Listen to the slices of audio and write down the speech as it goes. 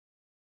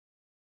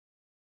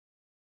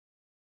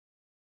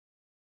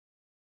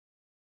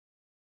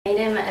Made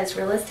him as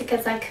realistic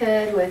as I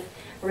could with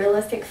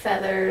realistic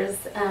feathers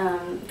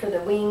for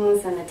the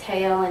wings and the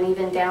tail and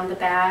even down the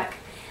back.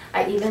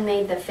 I even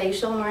made the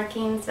facial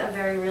markings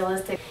very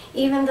realistic.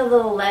 Even the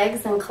little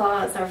legs and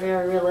claws are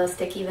very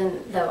realistic,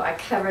 even though I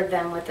covered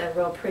them with a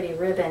real pretty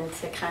ribbon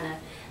to kind of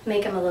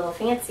make them a little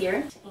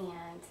fancier.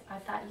 And I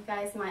thought you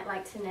guys might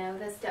like to know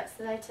the steps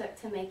that I took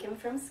to make him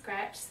from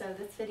scratch, so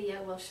this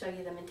video will show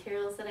you the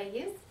materials that I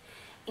used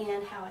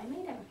and how I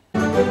made him.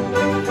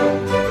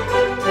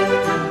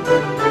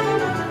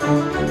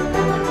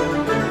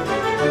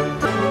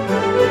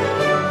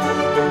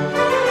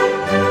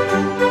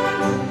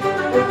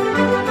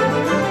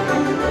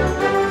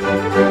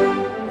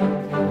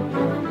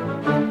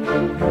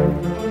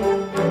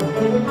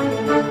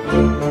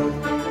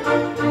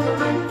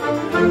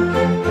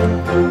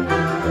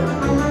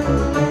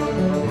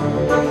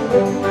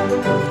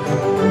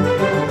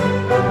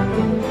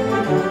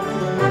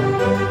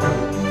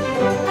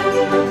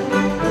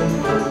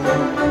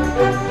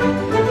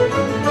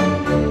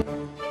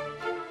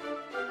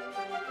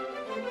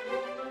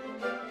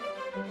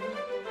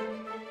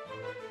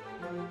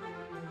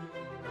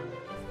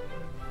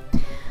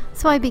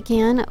 So I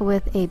began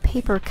with a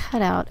paper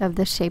cutout of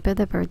the shape of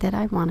the bird that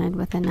I wanted,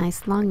 with a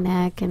nice long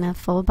neck and a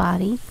full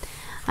body.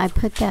 I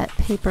put that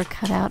paper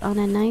cutout on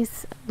a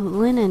nice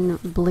linen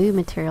blue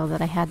material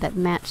that I had that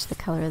matched the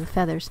color of the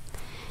feathers.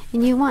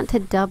 And you want to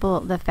double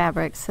the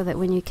fabric so that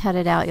when you cut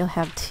it out, you'll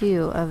have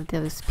two of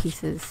those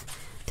pieces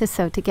to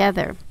sew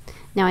together.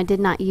 Now, I did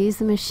not use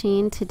the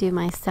machine to do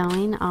my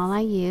sewing. All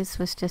I used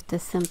was just a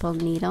simple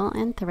needle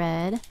and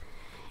thread,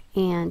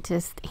 and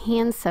just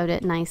hand sewed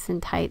it nice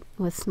and tight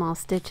with small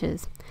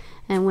stitches.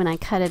 And when I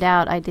cut it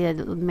out, I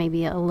did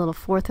maybe a little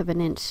 1/4 of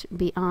an inch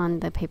beyond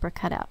the paper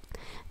cutout.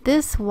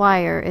 This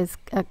wire is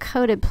a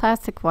coated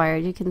plastic wire.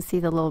 You can see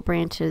the little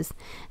branches.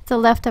 It's a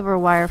leftover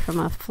wire from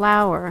a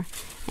flower,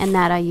 and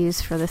that I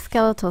use for the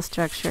skeletal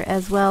structure,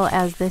 as well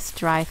as this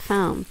dry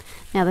foam.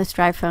 Now, this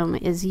dry foam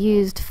is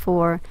used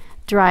for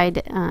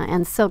dried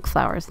and silk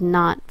flowers,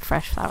 not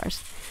fresh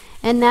flowers.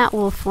 And that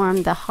will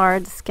form the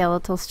hard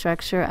skeletal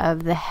structure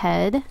of the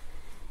head.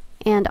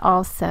 And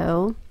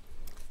also,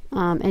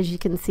 as you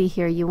can see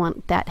here, you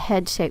want that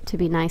head shape to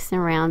be nice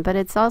and round, but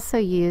it's also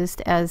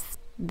used as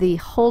the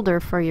holder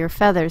for your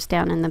feathers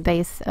down in the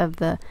base of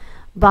the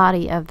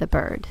body of the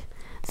bird,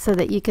 so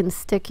that you can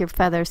stick your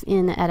feathers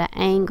in at an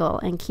angle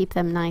and keep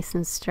them nice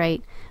and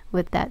straight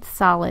with that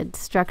solid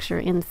structure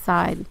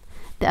inside.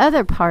 The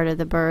other part of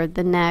the bird,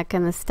 the neck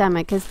and the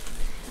stomach,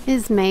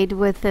 is made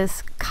with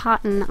this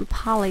cotton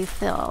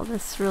polyfill,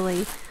 this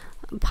really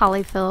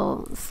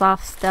polyfill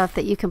soft stuff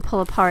that you can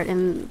pull apart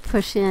and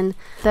push in.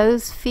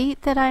 Those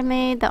feet that I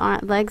made, the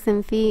legs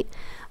and feet,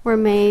 were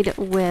made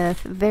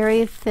with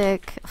very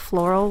thick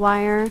floral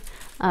wire,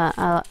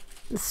 a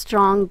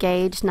strong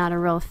gauge, not a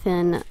real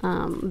thin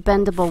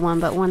bendable one,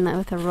 but one that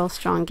with a real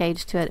strong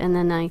gauge to it. And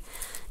then I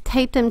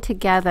taped them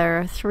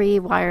together 3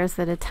 wires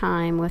at a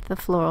time with the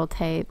floral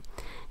tape.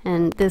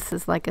 And this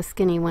is like a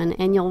skinny one,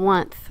 and you'll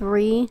want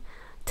 3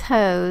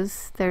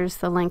 toes. There's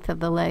the length of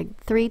the leg,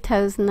 3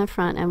 toes in the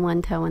front and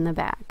 1 toe in the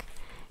back,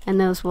 and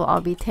those will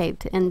all be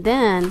taped. And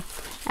then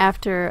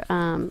after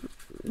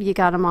you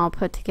got them all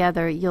put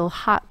together, you'll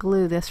hot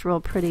glue this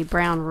real pretty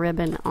brown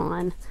ribbon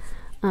on,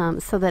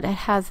 so that it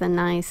has a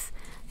nice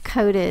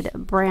coated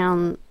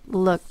brown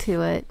look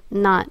to it,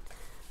 not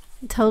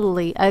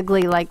totally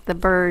ugly like the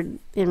bird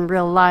in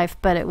real life,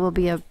 but it will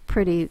be a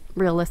pretty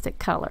realistic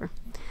color.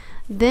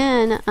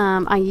 Then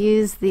I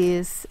use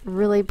these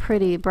really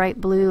pretty bright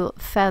blue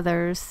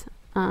feathers.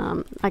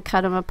 I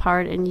cut them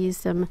apart and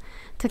used them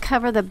to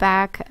cover the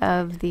back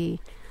of the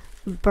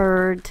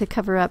bird, to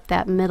cover up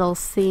that middle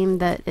seam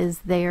that is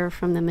there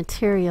from the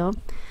material.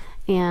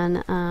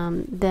 And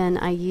then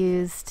I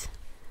used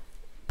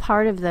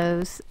part of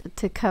those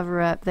to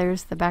cover up.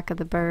 There's the back of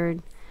the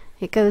bird.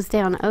 It goes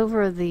down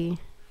over the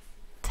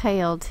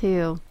tail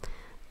too,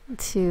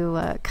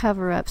 to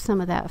cover up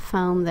some of that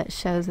foam that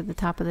shows at the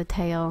top of the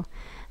tail.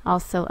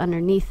 Also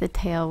underneath the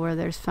tail where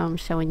there's foam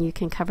showing, you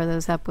can cover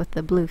those up with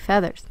the blue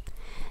feathers.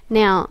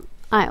 Now,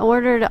 I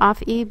ordered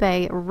off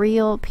eBay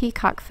real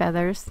peacock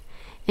feathers,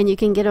 and you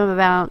can get them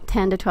about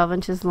 10 to 12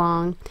 inches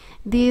long.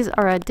 These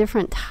are a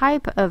different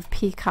type of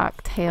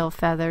peacock tail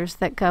feathers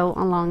that go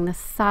along the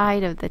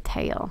side of the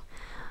tail.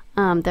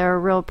 They're a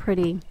real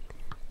pretty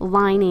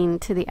lining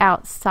to the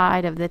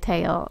outside of the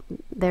tail.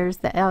 There's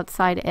the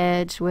outside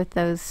edge with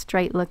those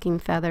straight looking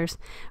feathers,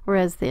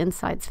 whereas the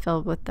inside's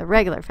filled with the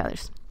regular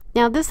feathers.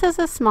 Now, this is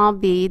a small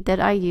bead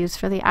that I use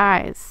for the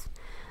eyes.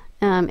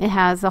 It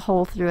has a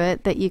hole through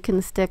it that you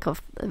can stick a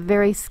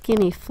very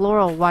skinny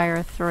floral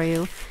wire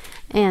through,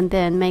 and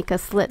then make a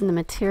slit in the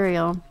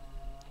material,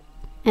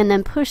 and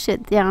then push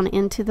it down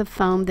into the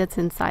foam that's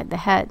inside the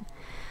head.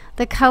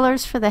 The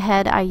colors for the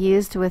head I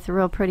used with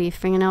real pretty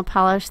fingernail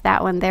polish.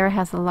 That one there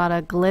has a lot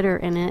of glitter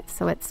in it,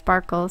 so it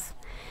sparkles.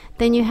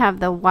 Then you have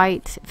the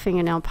white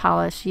fingernail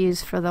polish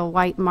used for the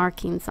white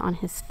markings on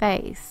his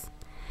face.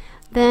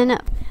 Then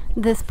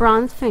this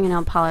bronze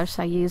fingernail polish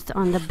I used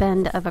on the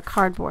bend of a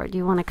cardboard.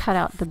 You want to cut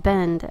out the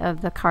bend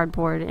of the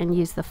cardboard and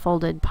use the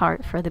folded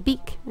part for the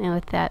beak, and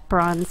with that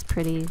bronze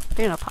pretty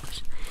fingernail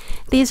polish.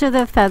 These are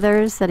the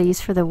feathers that I use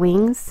for the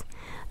wings.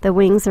 The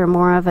wings are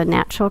more of a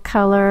natural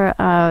color,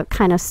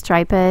 kind of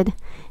striped,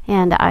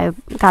 and I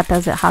got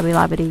those at Hobby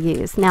Lobby to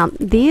use. Now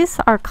these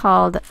are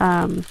called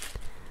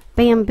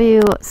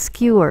bamboo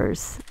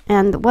skewers,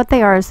 and what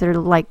they are is they're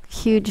like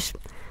huge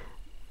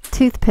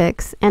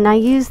toothpicks, and I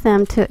use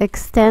them to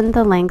extend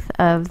the length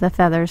of the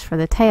feathers for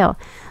the tail.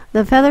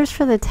 The feathers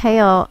for the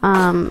tail,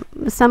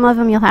 some of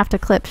them you'll have to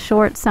clip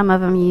short, some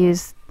of them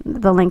use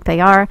the length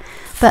they are,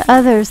 but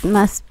others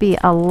must be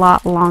a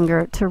lot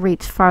longer to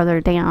reach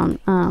farther down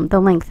the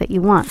length that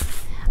you want.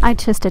 I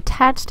just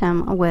attached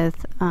them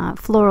with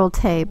floral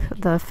tape,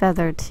 the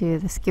feather to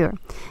the skewer.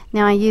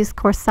 Now I use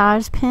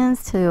corsage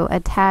pins to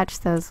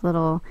attach those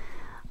little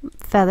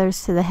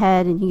feathers to the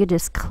head, and you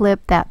just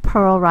clip that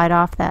pearl right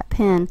off that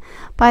pin.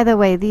 By the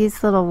way,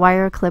 these little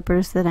wire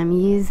clippers that I'm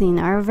using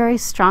are a very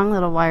strong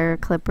little wire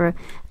clipper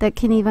that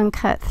can even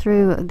cut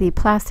through the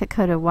plastic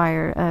coated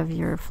wire of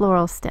your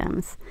floral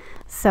stems.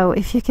 So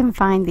if you can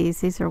find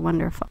these are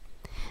wonderful.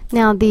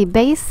 Now the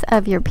base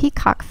of your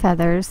peacock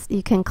feathers,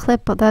 you can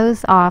clip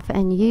those off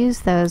and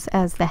use those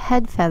as the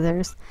head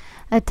feathers,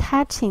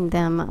 attaching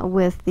them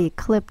with the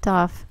clipped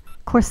off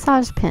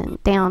corsage pin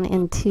down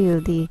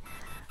into the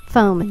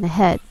foam in the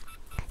head.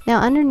 Now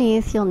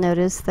underneath you'll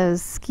notice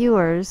those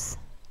skewers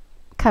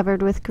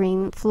covered with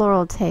green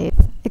floral tape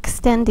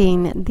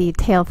extending the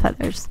tail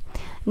feathers.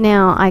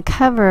 Now I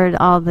covered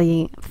all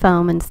the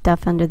foam and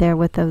stuff under there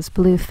with those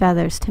blue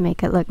feathers to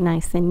make it look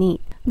nice and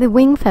neat. The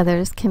wing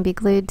feathers can be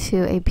glued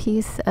to a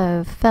piece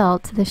of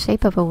felt the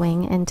shape of a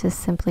wing and just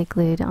simply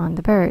glued on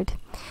the bird.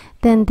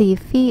 Then the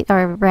feet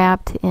are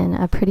wrapped in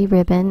a pretty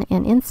ribbon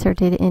and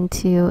inserted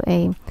into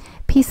a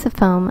piece of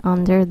foam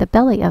under the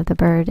belly of the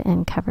bird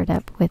and covered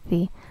up with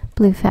the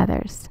blue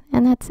feathers.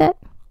 And that's it.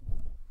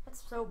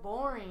 That's so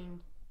boring.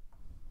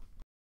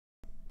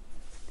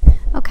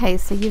 Okay,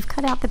 so you've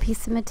cut out the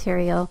piece of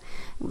material,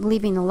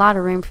 leaving a lot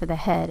of room for the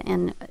head,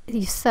 and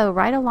you sew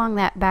right along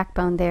that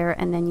backbone there,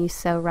 and then you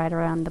sew right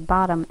around the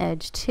bottom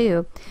edge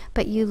too,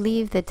 but you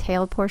leave the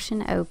tail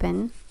portion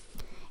open,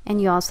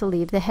 and you also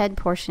leave the head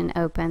portion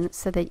open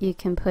so that you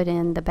can put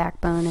in the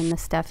backbone and the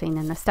stuffing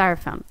and the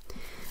styrofoam.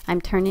 I'm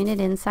turning it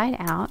inside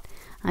out.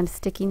 I'm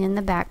sticking in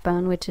the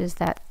backbone, which is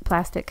that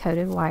plastic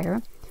coated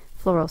wire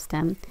floral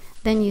stem.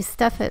 Then you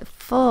stuff it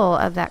full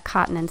of that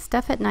cotton and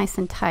stuff it nice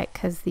and tight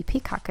because the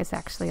peacock is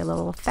actually a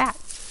little fat.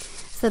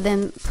 So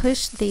then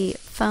push the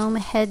foam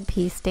head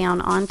piece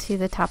down onto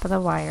the top of the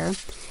wire.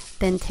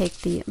 Then take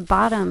the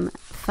bottom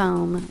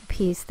foam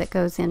piece that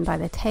goes in by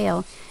the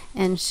tail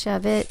and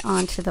shove it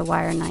onto the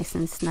wire nice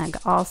and snug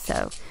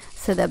also,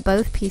 so that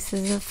both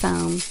pieces of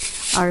foam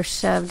are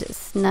shoved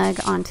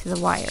snug onto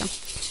the wire.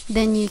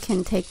 Then you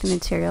can take the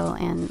material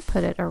and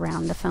put it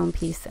around the foam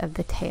piece of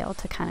the tail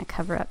to kind of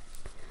cover up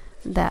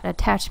that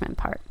attachment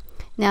part.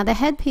 Now the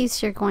head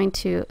piece, you're going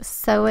to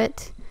sew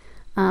it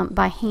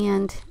by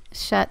hand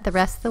shut the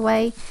rest of the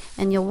way,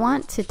 and you'll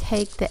want to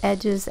take the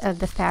edges of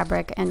the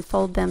fabric and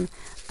fold them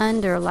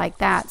under like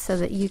that so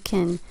that you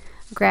can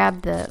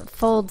grab the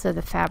folds of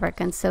the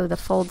fabric and sew the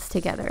folds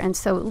together. And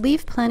so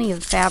leave plenty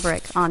of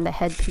fabric on the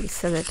head piece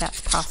so that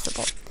that's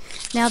possible.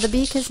 Now the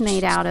beak is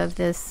made out of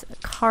this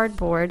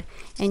cardboard,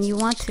 and you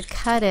want to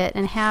cut it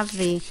and have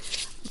the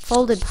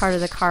folded part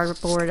of the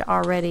cardboard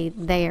already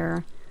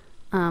there,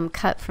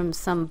 cut from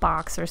some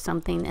box or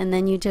something, and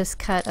then you just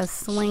cut a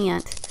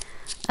slant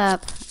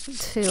up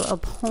to a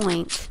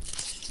point,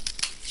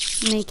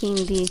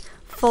 making the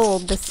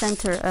fold the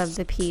center of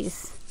the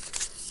piece.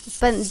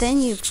 But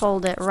then you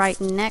fold it right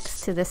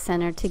next to the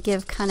center to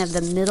give kind of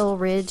the middle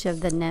ridge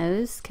of the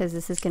nose, because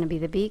this is going to be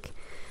the beak.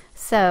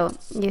 So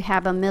you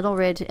have a middle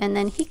ridge, and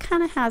then he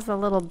kind of has a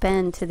little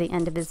bend to the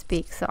end of his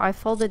beak. So I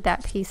folded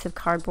that piece of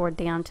cardboard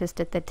down just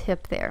at the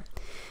tip there.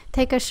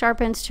 Take a sharp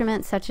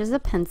instrument such as a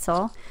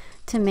pencil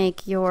to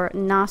make your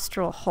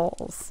nostril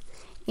holes,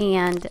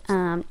 and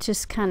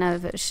just kind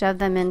of shove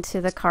them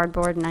into the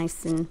cardboard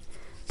nice and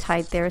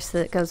tight there so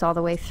that it goes all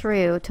the way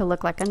through to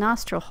look like a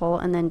nostril hole,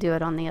 and then do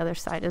it on the other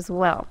side as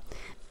well.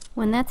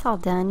 When that's all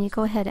done, you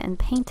go ahead and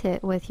paint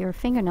it with your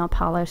fingernail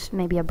polish,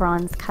 maybe a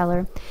bronze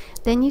color.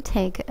 Then you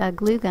take a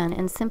glue gun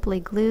and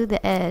simply glue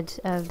the edge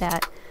of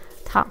that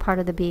top part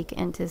of the beak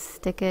and just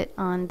stick it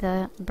on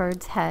the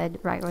bird's head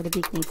right where the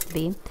beak needs to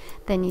be.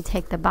 Then you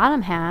take the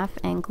bottom half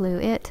and glue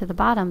it to the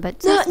bottom,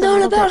 but just a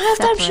little bit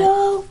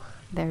separate.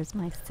 There's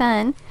my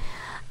son.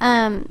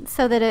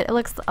 So that it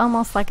looks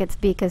almost like its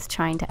beak is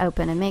trying to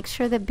open, and make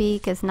sure the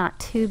beak is not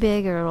too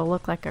big or it'll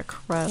look like a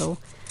crow.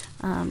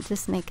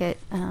 Just make it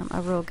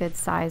a real good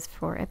size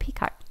for a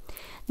peacock.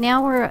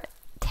 Now we're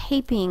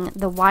taping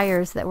the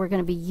wires that we're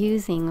going to be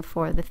using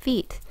for the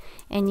feet,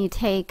 and you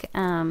take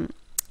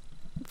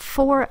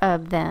 4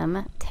 of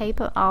them, tape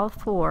all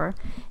 4,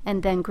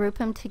 and then group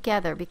them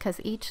together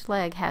because each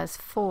leg has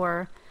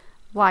 4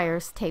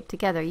 wires taped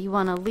together. You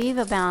want to leave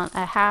about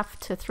a 1/2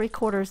 to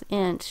 3/4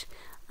 inch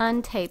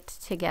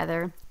untaped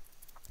together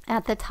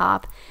at the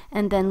top,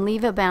 and then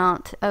leave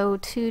about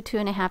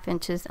 2.5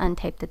 inches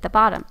untaped at the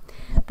bottom.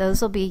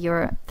 Those will be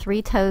your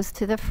 3 toes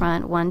to the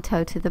front, 1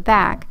 toe to the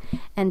back,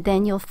 and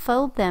then you'll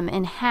fold them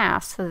in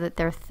half so that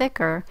they're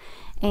thicker.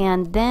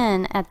 And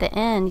then at the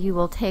end you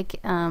will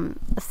take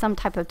some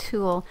type of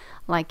tool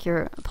like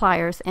your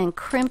pliers and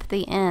crimp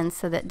the end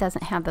so that it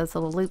doesn't have those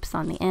little loops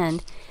on the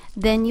end.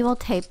 Then you will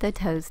tape the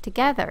toes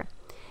together.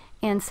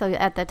 And so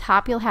at the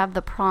top you'll have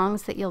the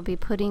prongs that you'll be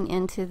putting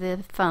into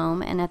the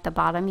foam, and at the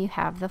bottom you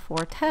have the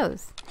 4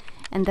 toes.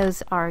 And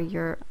those are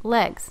your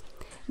legs.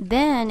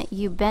 Then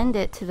you bend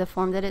it to the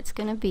form that it's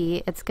going to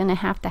be. It's going to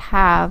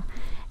have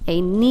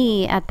a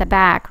knee at the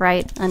back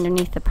right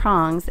underneath the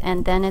prongs,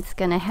 and then it's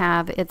going to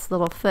have its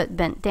little foot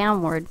bent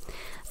downward.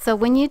 So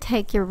when you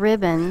take your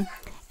ribbon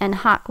and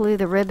hot glue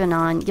the ribbon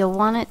on, you'll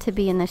want it to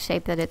be in the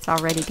shape that it's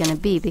already going to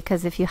be,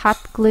 because if you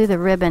hot glue the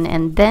ribbon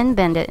and then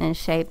bend it in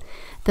shape,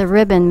 the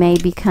ribbon may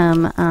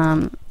become,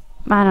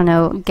 I don't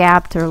know,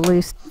 gapped or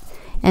loose,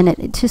 and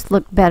it just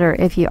looked better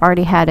if you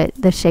already had it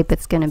the shape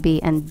it's going to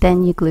be, and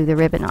then you glue the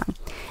ribbon on.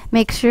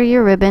 Make sure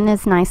your ribbon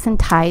is nice and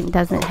tight,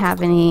 doesn't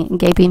have any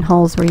gaping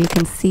holes where you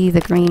can see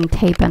the green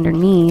tape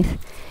underneath,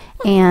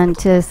 and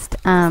just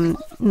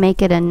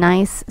make it a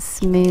nice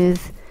smooth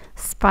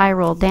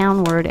spiral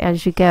downward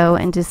as you go,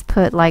 and just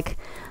put like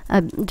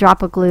a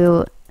drop of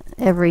glue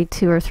every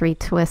 2 or 3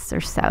 twists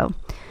or so.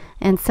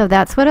 And so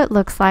that's what it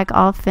looks like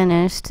all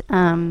finished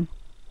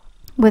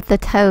with the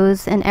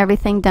toes and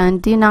everything done.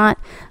 Do not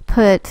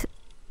put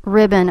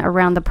ribbon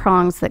around the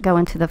prongs that go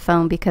into the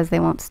foam because they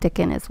won't stick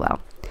in as well.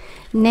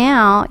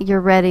 Now you're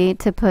ready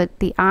to put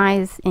the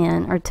eyes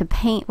in, or to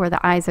paint where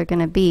the eyes are going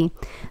to be.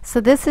 So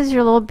this is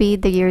your little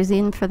bead that you're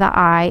using for the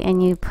eye,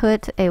 and you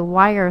put a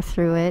wire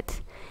through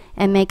it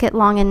and make it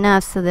long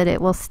enough so that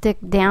it will stick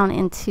down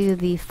into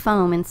the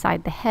foam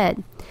inside the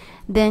head.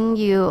 Then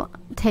you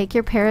take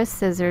your pair of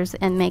scissors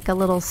and make a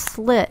little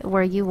slit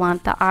where you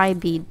want the eye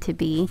bead to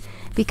be,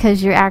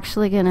 because you're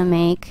actually going to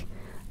make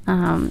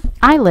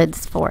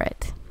eyelids for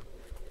it.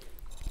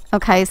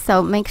 Okay,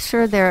 so make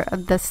sure they're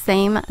the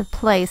same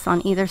place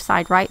on either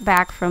side, right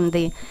back from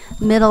the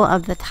middle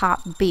of the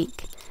top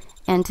beak,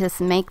 and just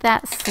make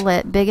that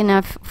slit big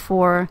enough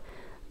for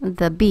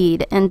the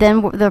bead. And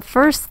then the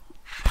first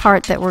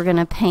part that we're going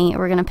to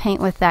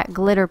paint with that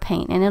glitter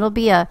paint, and it'll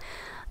be a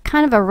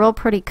kind of a real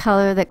pretty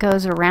color that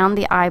goes around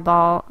the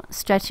eyeball,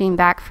 stretching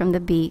back from the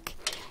beak,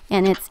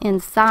 and it's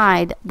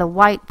inside the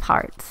white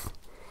parts.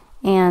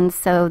 And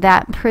so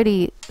that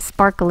pretty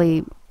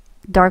sparkly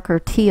darker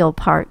teal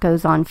part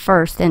goes on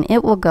first, and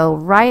it will go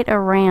right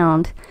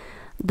around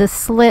the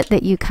slit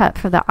that you cut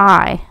for the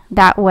eye.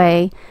 That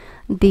way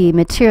the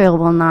material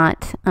will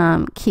not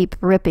keep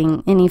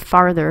ripping any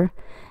farther.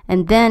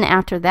 And then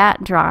after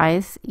that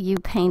dries, you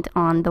paint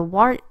on the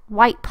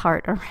white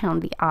part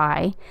around the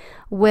eye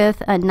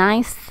with a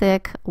nice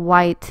thick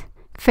white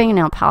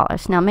fingernail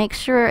polish. Now make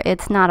sure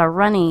it's not a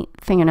runny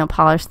fingernail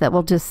polish that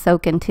will just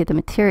soak into the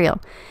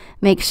material.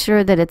 Make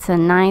sure that it's a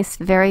nice,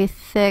 very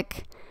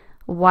thick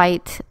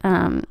white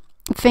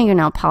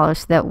fingernail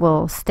polish that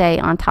will stay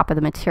on top of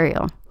the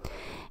material.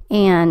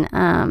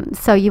 And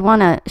so you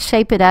want to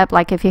shape it up,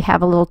 like if you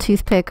have a little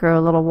toothpick or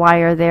a little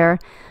wire there,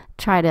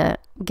 try to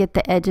get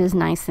the edges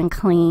nice and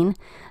clean.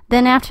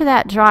 Then after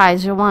that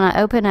dries, you'll want to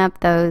open up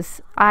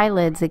those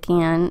eyelids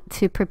again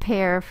to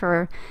prepare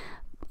for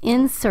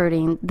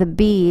inserting the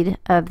bead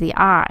of the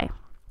eye.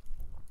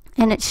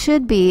 And it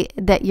should be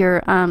that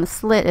your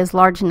slit is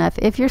large enough.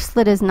 If your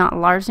slit is not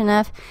large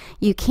enough,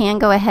 you can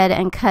go ahead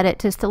and cut it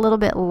just a little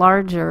bit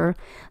larger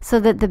so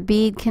that the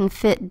bead can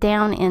fit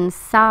down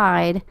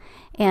inside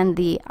and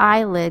the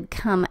eyelid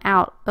come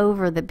out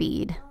over the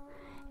bead.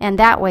 And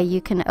that way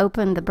you can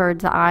open the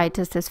bird's eye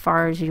just as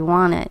far as you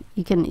want it.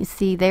 You can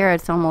see there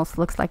it's almost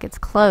looks like it's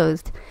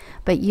closed,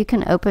 but you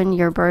can open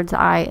your bird's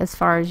eye as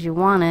far as you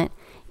want it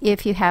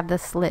if you have the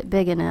slit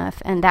big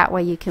enough, and that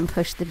way you can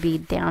push the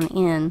bead down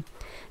in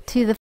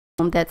to the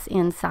foam that's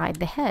inside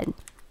the head.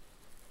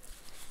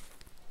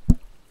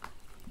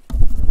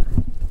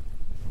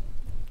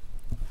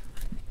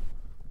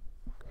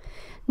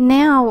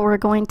 Now we're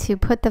going to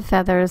put the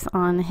feathers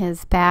on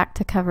his back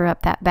to cover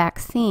up that back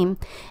seam.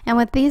 And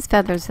with these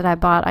feathers that I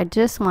bought, I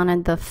just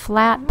wanted the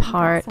flat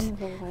part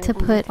to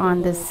put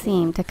on the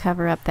seam to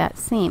cover up that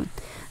seam.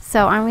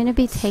 So I'm going to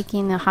be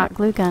taking the hot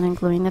glue gun and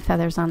gluing the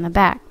feathers on the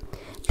back.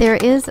 There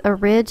is a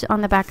ridge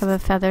on the back of the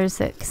feathers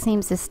that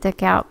seems to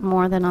stick out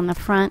more than on the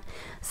front.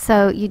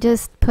 So you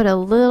just put a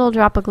little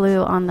drop of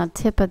glue on the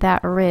tip of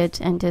that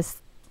ridge and just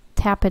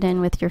tap it in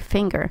with your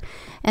finger,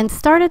 and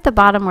start at the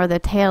bottom where the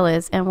tail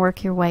is and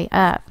work your way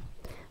up,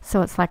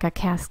 so it's like a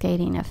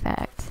cascading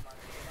effect.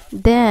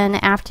 Then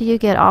after you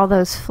get all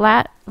those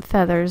flat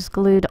feathers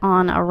glued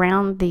on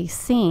around the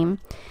seam,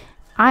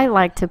 I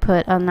like to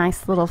put a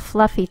nice little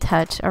fluffy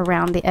touch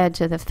around the edge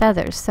of the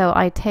feathers. So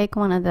I take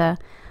one of the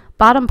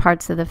bottom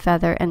parts of the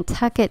feather and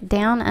tuck it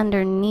down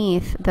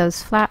underneath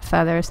those flat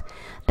feathers.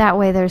 That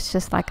way there's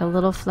just like a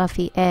little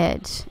fluffy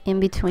edge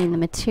in between the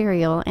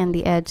material and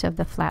the edge of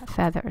the flat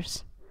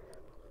feathers.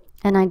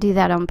 And I do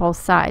that on both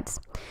sides.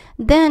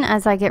 Then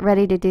as I get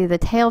ready to do the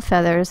tail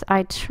feathers,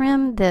 I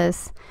trim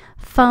this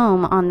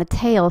foam on the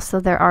tail so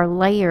there are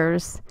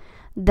layers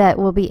that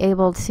will be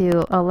able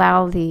to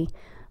allow the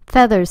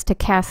feathers to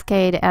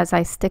cascade as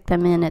I stick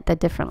them in at the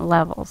different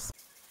levels.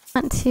 I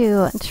want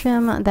to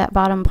trim that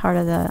bottom part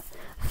of the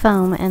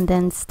foam and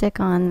then stick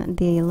on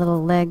the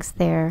little legs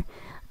there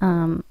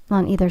on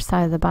either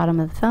side of the bottom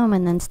of the foam,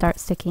 and then start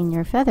sticking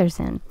your feathers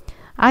in.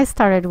 I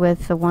started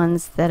with the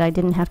ones that I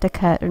didn't have to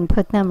cut and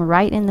put them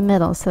right in the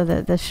middle, so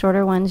that the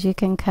shorter ones you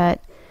can cut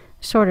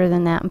shorter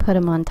than that and put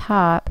them on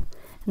top,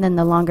 and then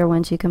the longer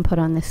ones you can put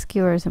on the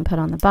skewers and put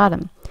on the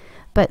bottom.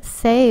 But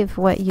save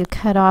what you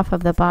cut off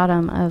of the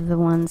bottom of the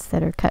ones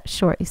that are cut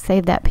short. You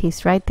save that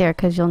piece right there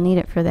because you'll need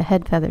it for the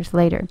head feathers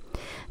later.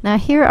 Now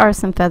here are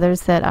some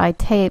feathers that I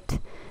taped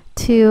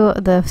to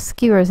the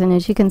skewers, and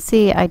as you can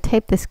see, I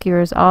taped the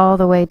skewers all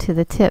the way to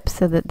the tip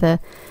so that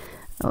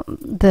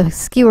the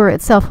skewer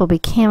itself will be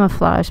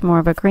camouflaged, more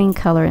of a green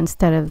color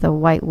instead of the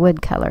white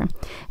wood color.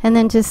 And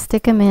then just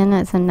stick them in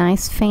as a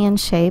nice fan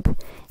shape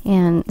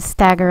and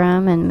stagger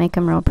them and make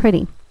them real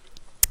pretty.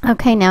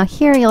 Okay, now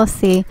here you'll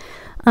see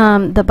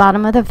the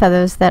bottom of the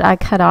feathers that I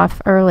cut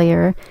off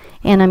earlier,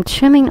 and I'm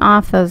trimming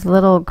off those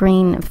little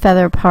green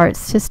feather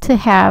parts just to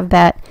have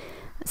that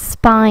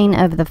spine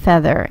of the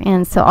feather.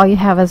 And so all you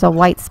have is a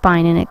white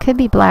spine, and it could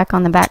be black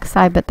on the back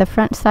side, but the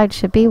front side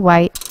should be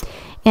white.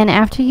 And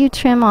after you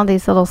trim all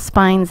these little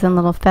spines and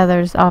little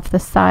feathers off the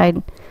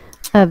side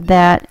of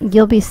that,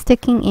 you'll be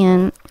sticking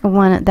in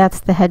one,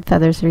 that's the head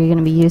feathers that you're going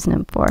to be using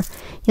them for.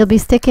 You'll be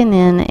sticking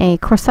in a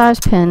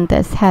corsage pin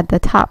that's had the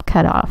top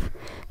cut off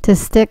to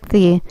stick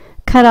the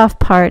cut off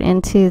part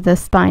into the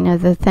spine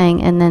of the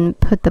thing, and then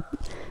put the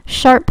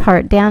sharp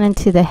part down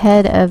into the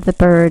head of the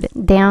bird,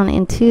 down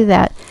into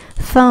that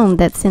foam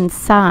that's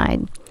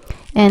inside.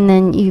 And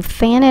then you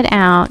fan it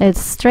out.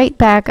 It's straight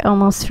back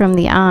almost from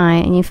the eye,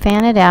 and you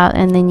fan it out,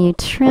 and then you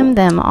trim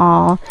them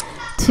all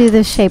to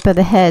the shape of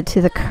the head,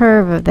 to the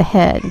curve of the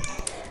head.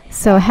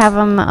 So have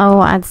them,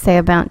 I'd say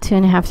about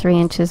 2.5 to 3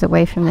 inches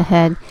away from the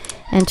head,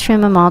 and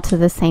trim them all to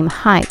the same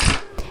height.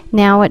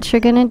 Now what you're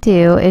going to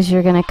do is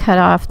you're going to cut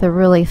off the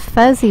really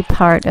fuzzy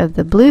part of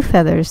the blue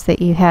feathers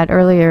that you had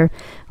earlier,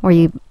 where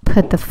you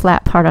put the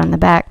flat part on the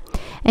back,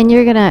 and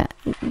you're going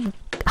to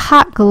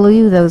hot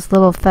glue those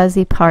little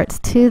fuzzy parts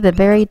to the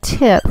very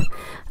tip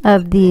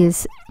of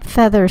these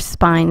feather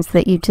spines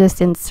that you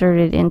just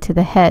inserted into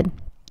the head.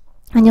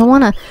 And you'll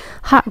want to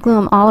hot glue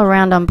them all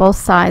around on both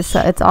sides so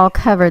it's all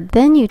covered.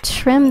 Then you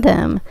trim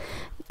them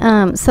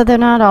so they're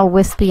not all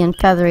wispy and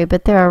feathery,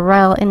 but they're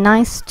a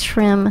nice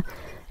trim,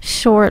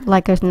 short,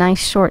 like a nice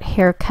short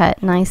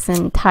haircut, nice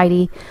and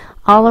tidy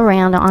all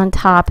around on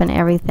top and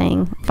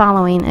everything,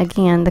 following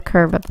again the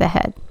curve of the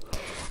head.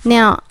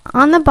 Now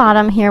on the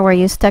bottom here where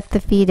you stuck the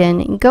feet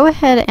in, go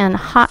ahead and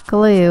hot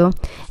glue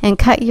and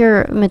cut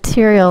your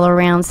material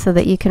around so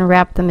that you can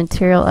wrap the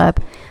material up.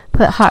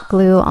 Put hot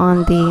glue on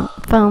the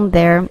foam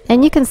there,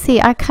 and you can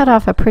see I cut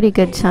off a pretty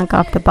good chunk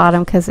off the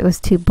bottom because it was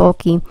too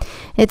bulky.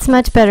 It's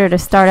much better to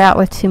start out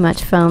with too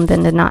much foam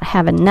than to not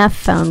have enough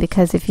foam,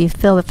 because if you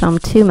fill the foam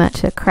too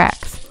much, it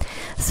cracks.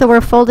 So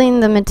we're folding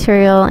the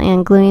material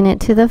and gluing it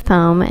to the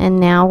foam, and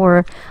now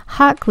we're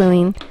hot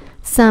gluing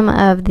some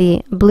of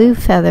the blue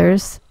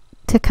feathers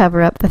to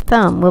cover up the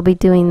foam. We'll be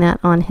doing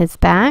that on his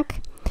back,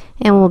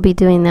 and we'll be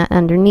doing that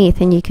underneath,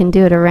 and you can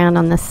do it around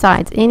on the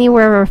sides.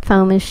 Anywhere where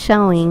foam is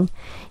showing,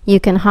 you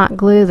can hot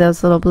glue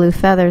those little blue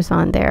feathers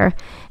on there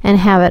and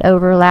have it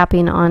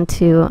overlapping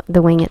onto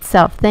the wing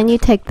itself. Then you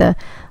take the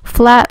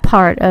flat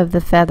part of the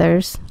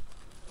feathers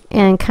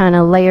and kind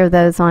of layer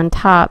those on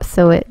top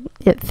so it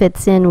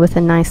fits in with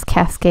a nice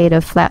cascade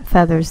of flat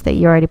feathers that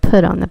you already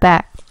put on the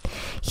back.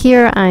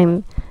 Here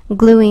I'm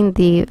gluing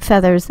the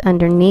feathers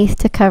underneath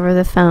to cover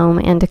the foam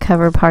and to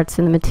cover parts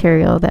of the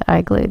material that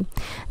I glued.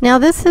 Now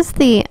this is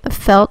the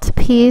felt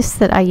piece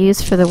that I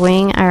used for the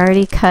wing. I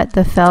already cut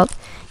the felt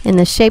in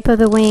the shape of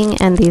the wing,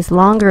 and these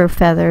longer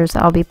feathers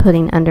I'll be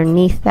putting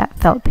underneath that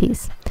felt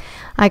piece.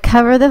 I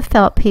cover the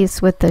felt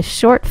piece with the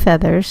short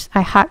feathers.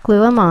 I hot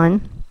glue them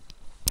on,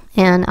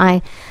 and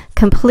I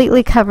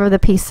completely cover the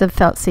piece of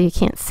felt so you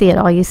can't see it.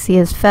 All you see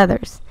is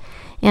feathers.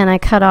 And I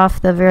cut off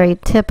the very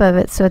tip of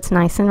it so it's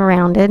nice and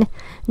rounded,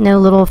 no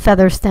little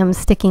feather stems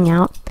sticking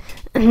out.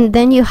 And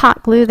then you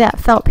hot glue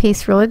that felt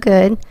piece really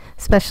good,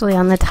 especially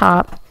on the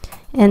top,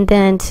 and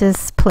then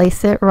just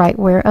place it right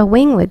where a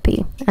wing would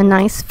be, a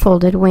nice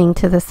folded wing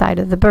to the side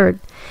of the bird.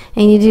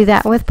 And you do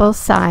that with both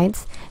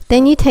sides.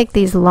 Then you take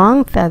these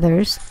long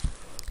feathers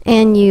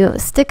and you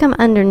stick them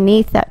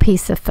underneath that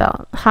piece of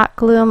felt. Hot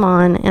glue them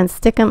on and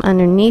stick them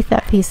underneath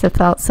that piece of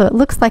felt so it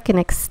looks like an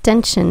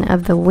extension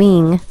of the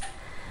wing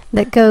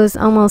that goes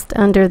almost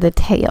under the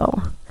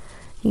tail.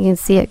 You can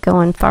see it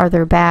going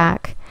farther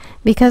back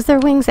because their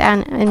wings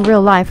in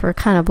real life are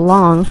kind of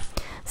long.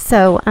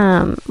 So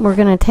we're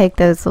going to take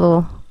those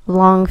little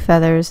long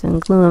feathers and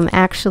glue them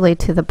actually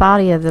to the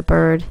body of the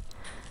bird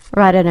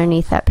right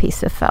underneath that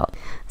piece of felt.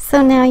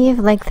 So now you've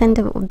lengthened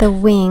the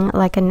wing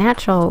like a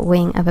natural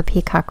wing of a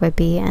peacock would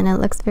be, and it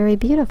looks very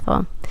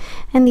beautiful.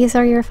 And these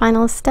are your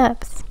final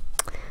steps.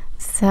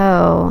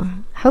 So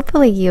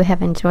hopefully you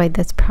have enjoyed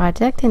this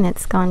project and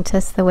it's gone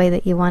just the way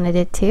that you wanted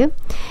it to,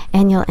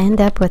 and you'll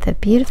end up with a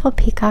beautiful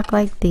peacock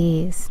like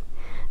these.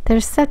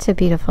 They're such a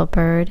beautiful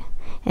bird,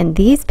 and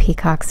these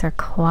peacocks are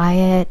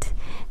quiet.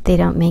 They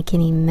don't make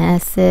any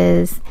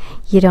messes.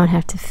 You don't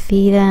have to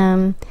feed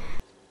them.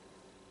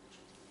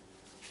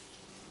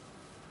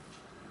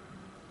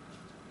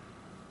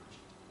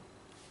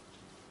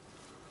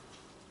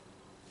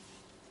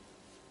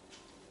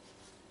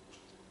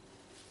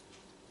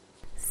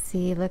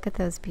 See, look at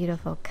those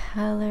beautiful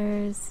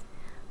colors.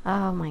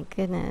 Oh my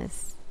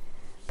goodness.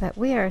 But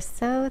we are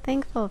so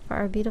thankful for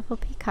our beautiful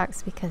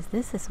peacocks, because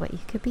this is what you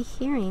could be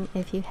hearing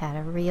if you had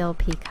a real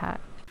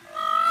peacock.